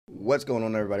What's going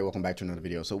on, everybody? Welcome back to another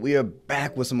video. So we are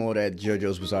back with some more of that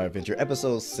JoJo's Bizarre Adventure,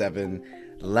 episode 7.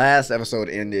 Last episode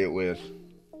ended with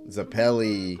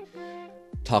Zeppeli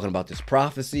talking about this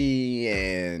prophecy,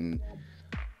 and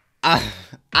I've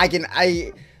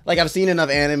seen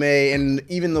enough anime, and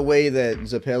even the way that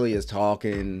Zeppeli is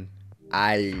talking,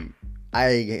 I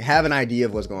have an idea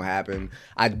of what's going to happen.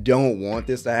 I don't want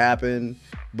this to happen,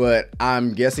 but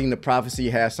I'm guessing the prophecy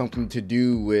has something to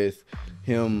do with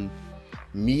him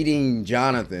meeting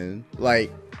Jonathan.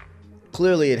 Like,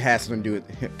 clearly it has something to do with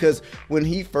him, because when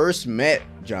he first met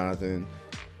Jonathan,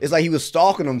 it's like he was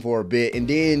stalking him for a bit, and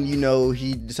then, you know,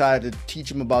 he decided to teach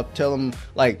him about, tell him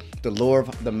like the lore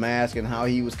of the mask and how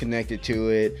he was connected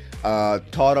to it,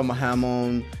 taught him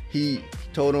Hamon. He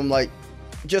told him like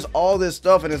just all this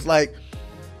stuff, and it's like,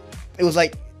 it was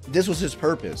like this was his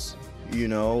purpose, you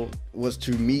know, was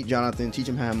to meet Jonathan, teach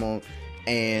him Hamon,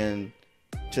 and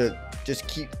to just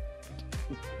keep,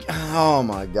 oh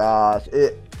my gosh,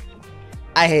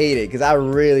 I hate it because I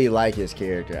really like his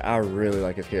character.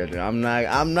 I'm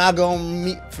not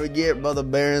gonna forget Brother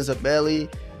Baron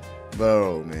Zeppeli,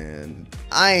 bro, man.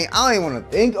 I don't even want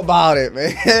to think about it,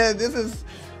 man. This is,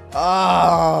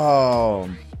 oh.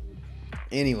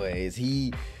 Anyways,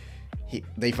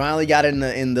 they finally got in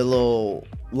the little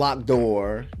locked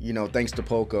door, you know, thanks to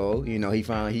Poco. You know,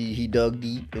 he dug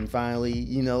deep and finally,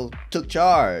 you know, took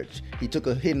charge. He took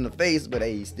a hit in the face, but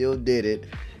hey, he still did it.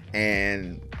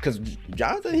 And because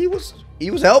Jonathan, he was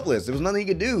helpless. There was nothing he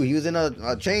could do. He was in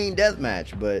a chain death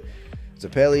match. But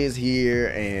Zeppeli is here,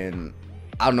 and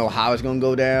I don't know how it's gonna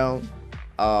go down.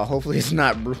 Hopefully it's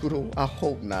not brutal. I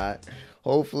hope not.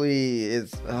 Hopefully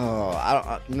it's,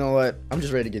 you know what? I'm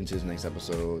just ready to get into this next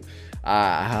episode.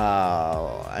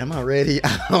 Am I ready?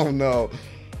 I don't know.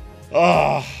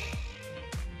 Oh,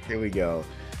 here we go.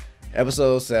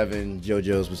 Episode 7,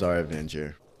 JoJo's Bizarre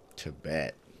Adventure,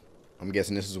 Tibet. I'm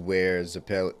guessing this is where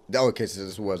Zeppeli, okay, so this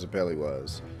is where Zeppeli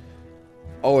was.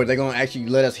 Oh, are they gonna actually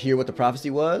let us hear what the prophecy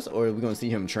was? Or are we gonna see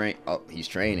him train? Oh, he's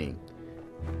training.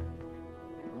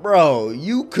 Bro,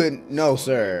 you couldn't, no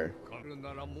sir.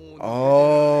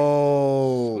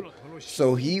 Oh,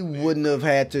 so he wouldn't have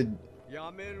had to,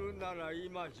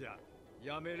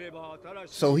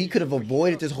 so he could have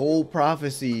avoided this whole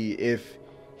prophecy if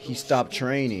he stopped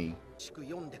training.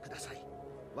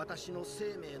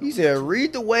 He said,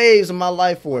 read the waves of my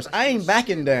life force. I ain't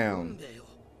backing down.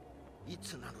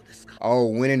 Oh,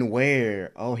 when and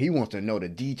where? Oh, he wants to know the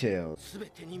details.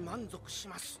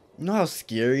 You know how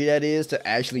scary that is to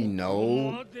actually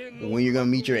know when you're gonna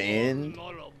meet your end?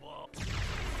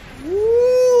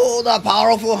 Ooh, the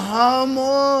powerful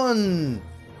Hamon.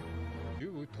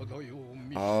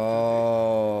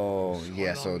 Oh,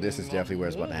 yeah, so this is definitely where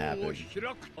it's about to happen.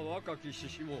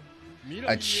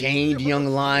 A chained young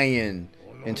lion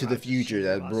into the future,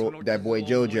 that boy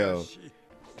JoJo.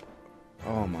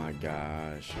 Oh my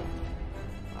gosh.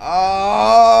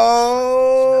 Oh!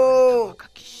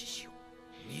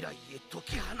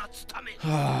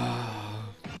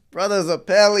 Brother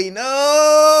Zeppeli,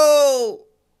 no!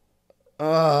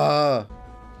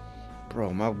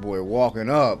 Bro, my boy walking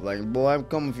up like, boy, I'm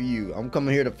coming for you. I'm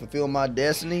coming here to fulfill my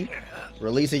destiny.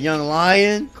 Release a young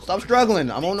lion. Stop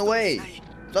struggling. I'm on the way.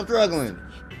 Stop struggling.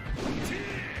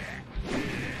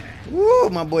 Woo,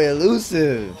 my boy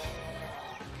elusive.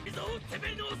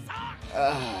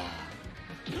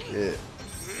 Shit.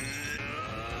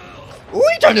 Ooh,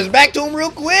 he turned his back to him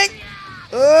real quick.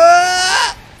 He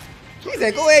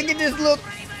said, go ahead and get this little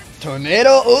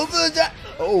tornado over.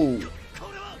 Oh.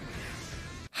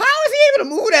 How is he able to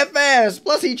move that fast?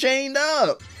 Plus he chained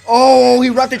up. Oh, he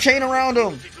wrapped the chain around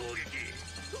him.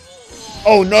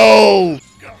 Oh no.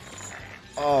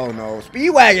 Oh no.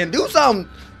 Speedwagon, do something.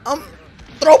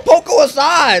 Throw Poco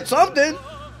aside. Something.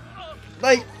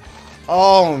 Like,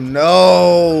 oh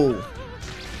no.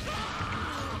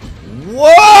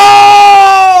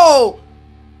 Whoa!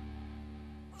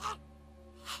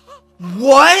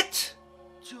 What?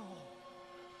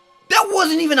 That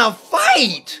wasn't even a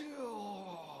fight.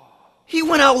 He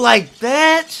went out like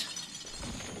that?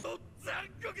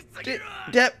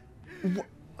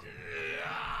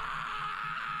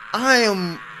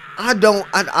 I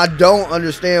don't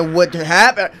understand what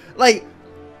happened. Like,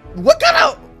 what kind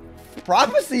of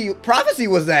prophecy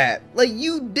was that? Like,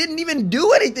 you didn't even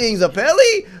do anything,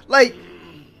 Zeppeli. Like,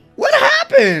 what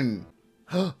happened?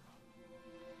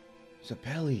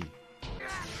 Zeppeli.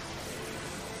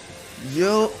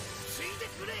 Yo.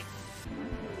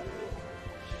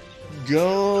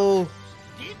 Go.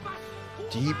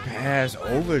 Deep pass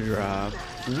overdrive.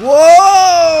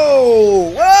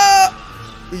 Whoa! Whoa!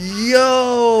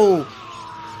 Yo!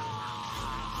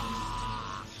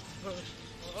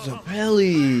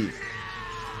 Zeppeli.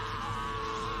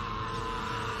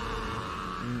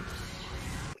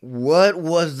 What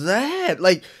was that?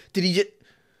 Like, did he just...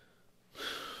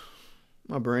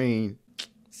 My brain.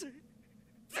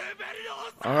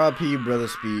 R.I.P. Brother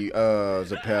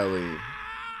Zeppeli.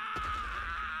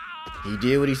 He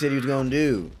did what he said he was gonna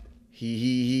do.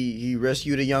 He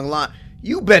rescued a young lion.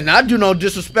 You better not do no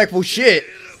disrespectful shit.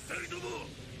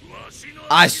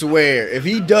 I swear, if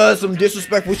he does some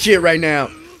disrespectful shit right now,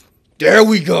 there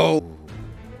we go.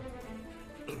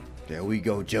 There we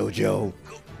go, JoJo.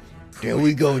 There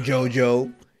we go,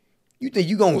 JoJo. You think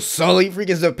you gonna sully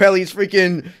freaking Zeppeli's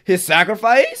his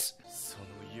sacrifice?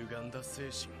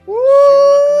 Woo!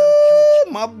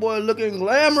 My boy looking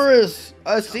glamorous.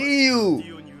 I see you.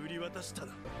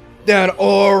 That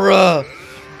aura.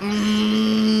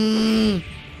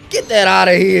 Get that out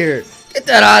of here. Get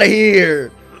that out of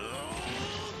here.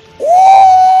 Woo!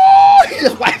 He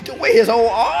just wiped away his whole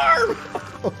arm.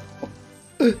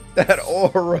 That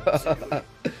aura.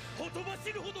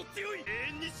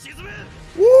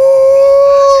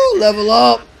 Woo! Level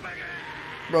up.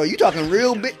 Bro, you talking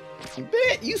real big?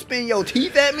 You spin your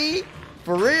teeth at me?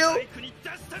 For real?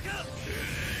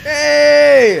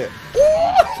 Hey!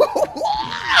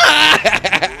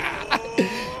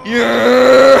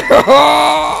 Yeah!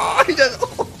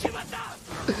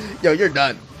 Yo, you're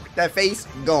done. That face,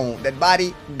 gone. That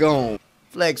body, gone.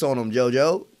 Flex on him,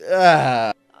 JoJo.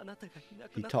 Ah.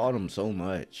 He taught him so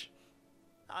much.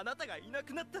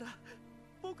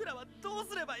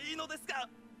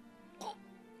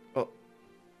 Oh.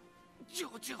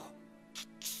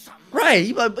 Right,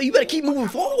 you better keep moving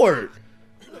forward.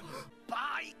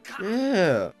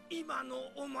 Yeah.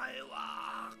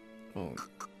 Oh,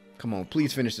 come on,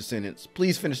 please finish the sentence.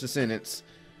 Please finish the sentence.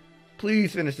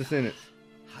 Please finish the sentence.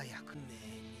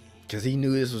 Because he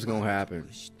knew this was going to happen.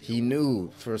 He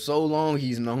knew. For so long,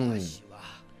 he's known.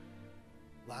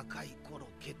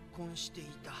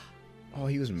 Oh,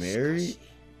 he was married?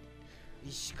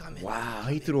 Wow,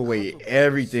 he threw away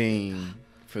everything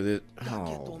for this.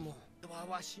 Oh.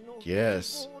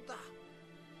 Yes.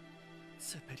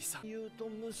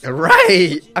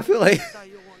 Right. I feel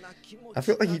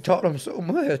like he taught him so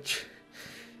much.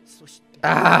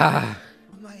 Ah.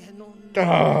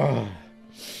 Oh.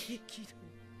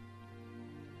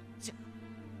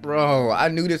 Bro, I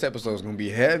knew this episode was gonna be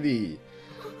heavy.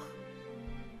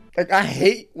 Like, I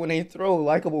hate when they throw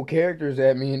likable characters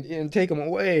at me and take them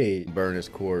away. Burn his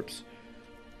corpse.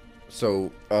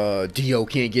 So, Dio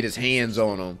can't get his hands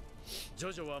on him.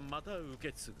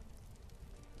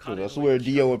 I swear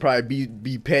Dio would probably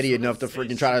be petty enough to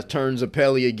freaking try to turn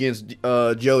Zeppeli against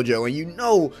JoJo. And you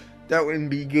know that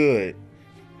wouldn't be good.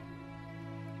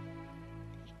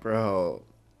 Bro.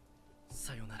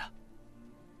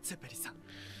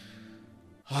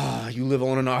 Ah, you live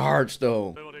on in our hearts,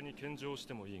 though.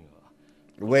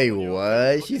 Wait,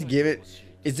 what? She's giving...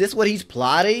 Is this what he's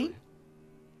plotting?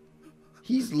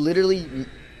 He's literally...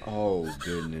 Oh,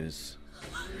 goodness.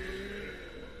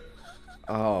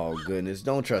 Oh, goodness.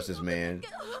 Don't trust this man.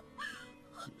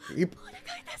 He's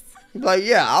like,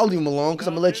 yeah, I'll leave him alone because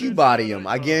I'm going to let you body him.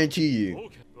 I guarantee you.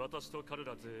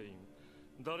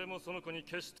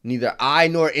 Neither I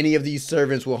nor any of these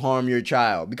servants will harm your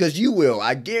child. Because you will.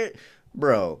 I guarantee...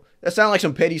 Bro, that sounds like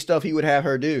some petty stuff he would have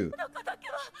her do.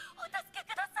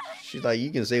 She's like,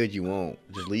 you can say what you want.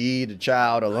 Just leave the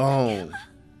child alone.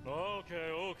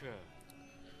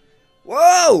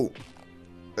 Whoa!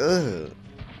 Ugh.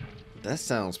 That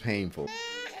sounds painful.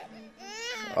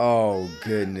 Oh,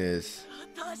 goodness.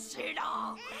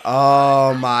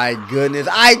 Oh, my goodness.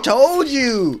 I told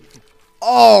you!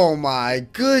 Oh, my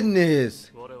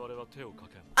goodness.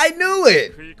 I knew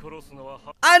it.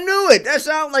 I knew it. That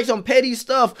sounds like some petty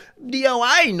stuff. Dio,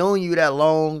 I ain't known you that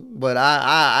long, but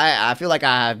I feel like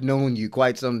I have known you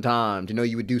quite some time to know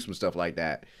you would do some stuff like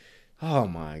that. Oh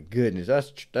my goodness,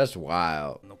 that's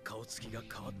wild.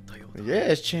 Yeah,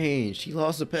 it's changed. He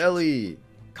lost Zeppeli.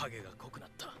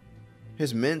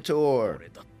 His mentor.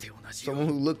 Someone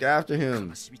who looked after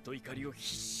him.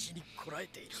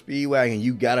 Speedwagon,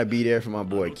 you gotta be there for my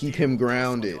boy. Keep him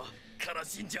grounded.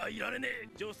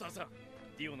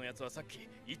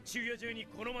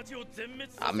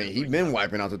 I mean, he been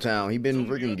wiping out the town. He been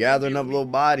freaking gathering up little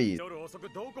bodies.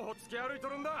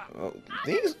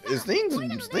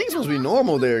 Things must be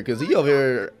normal there because he over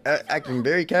here acting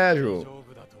very casual.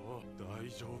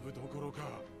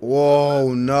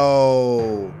 Whoa,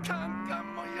 no.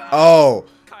 Oh,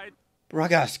 bro, I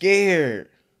got scared.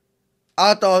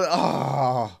 I thought,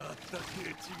 oh.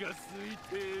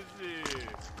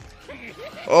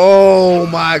 Oh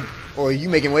my, boy, you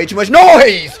making way too much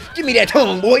noise. Give me that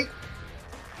tongue, boy.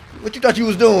 What you thought you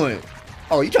was doing?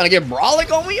 Oh, you trying to get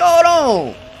brolic on me? Hold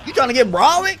on. You trying to get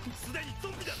brolic?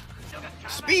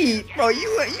 Speed, bro.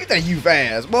 You think you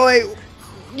fast, boy?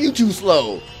 You too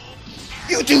slow.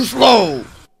 You too slow.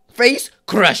 Face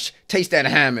crushed. Taste that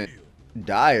Hammond.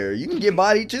 Dire, you can get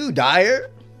body too, Dire.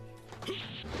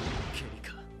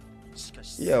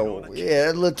 Yo, yeah,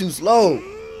 that's a little too slow.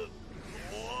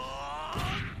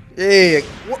 Yeah,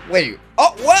 wait.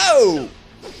 Oh, whoa!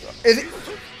 Is it?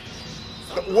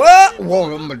 What?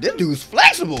 Whoa, this dude's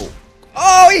flexible.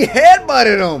 Oh, he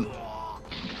headbutted him.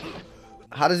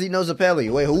 How does he know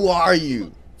Zeppeli? Wait, who are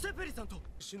you?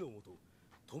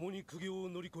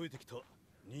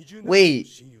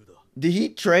 Wait, did he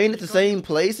train at the same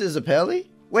place as Zeppeli?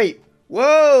 Wait,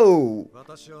 whoa!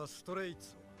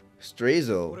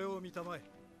 Strazo.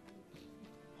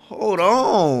 Hold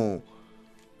on.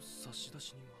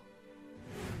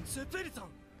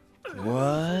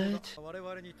 What?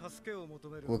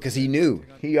 Well, because he knew.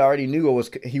 He already knew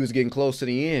he was getting close to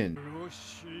the end.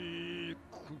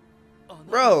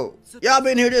 Bro, y'all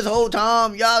been here this whole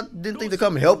time. Y'all didn't think to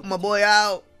come help my boy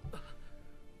out?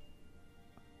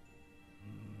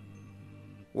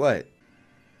 What?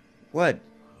 What?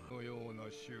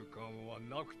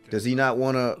 Does he not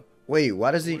want to... Wait,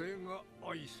 why does he...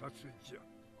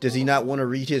 Does he not want to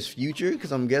reach his future?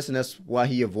 Because I'm guessing that's why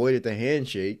he avoided the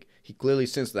handshake. He clearly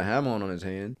sensed the hammer on his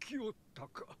hand.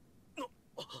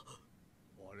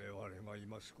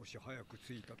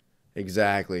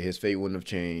 Exactly. His fate wouldn't have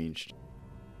changed.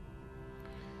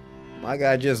 My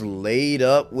guy just laid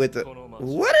up with the...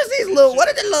 What is these little... What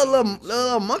is this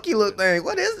little monkey look thing?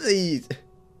 What is these?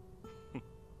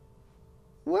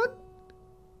 What?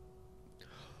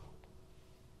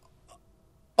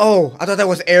 Oh, I thought that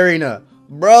was Arena.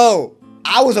 Bro,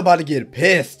 I was about to get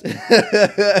pissed.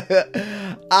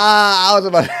 I was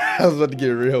about to get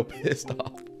real pissed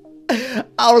off.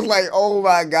 I was like, oh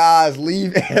my gosh,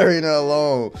 leave Arena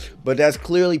alone. But that's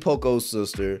clearly Poco's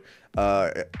sister.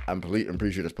 I'm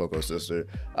pretty sure that's Poco's sister.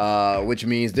 Which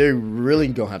means they're really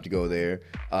gonna have to go there.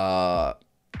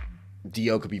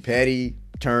 Dio could be petty,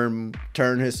 turn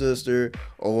his sister,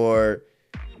 or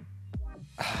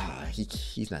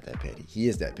he's not that petty. He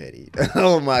is that petty.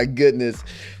 Oh my goodness.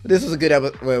 This was a good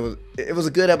episode. Well, it was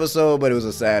a good episode, but it was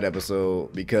a sad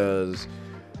episode because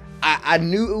I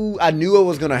knew it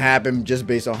was gonna happen just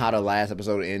based on how the last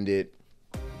episode ended.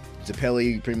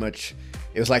 Zeppeli pretty much,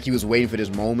 it was like he was waiting for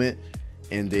this moment,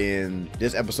 and then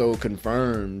this episode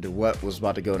confirmed what was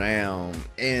about to go down,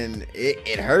 and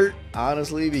it hurt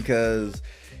honestly, because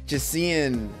just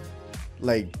seeing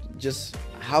like just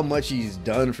how much he's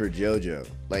done for JoJo.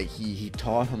 Like he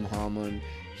taught him Hamon,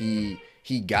 he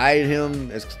guided him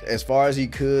as far as he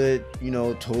could, you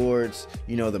know, towards,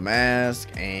 you know, the mask,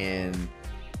 and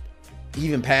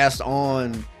even passed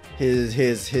on his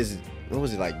what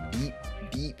was it, like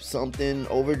deep something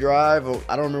overdrive, or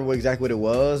I don't remember exactly what it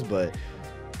was, but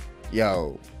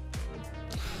yo,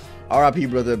 R.I.P.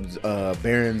 brother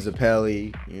Baron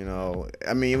Zeppeli. You know,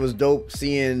 I mean, it was dope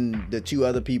seeing the two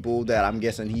other people that I'm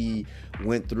guessing he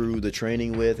went through the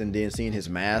training with, and then seeing his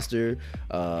master.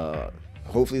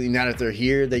 Hopefully now that they're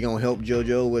here, they're gonna help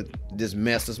JoJo with this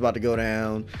mess that's about to go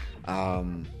down.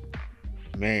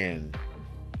 Man,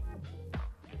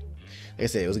 like I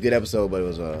said, it was a good episode, but it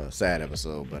was a sad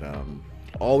episode. But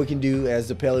all we can do,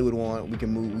 as Zeppeli would want, we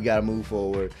can move. We gotta move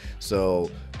forward.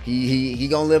 So he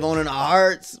gonna live on in our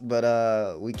hearts,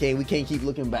 but we can't keep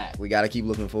looking back. We gotta keep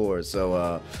looking forward.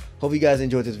 So hope you guys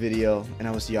enjoyed this video, and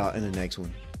I will see y'all in the next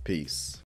one. Peace.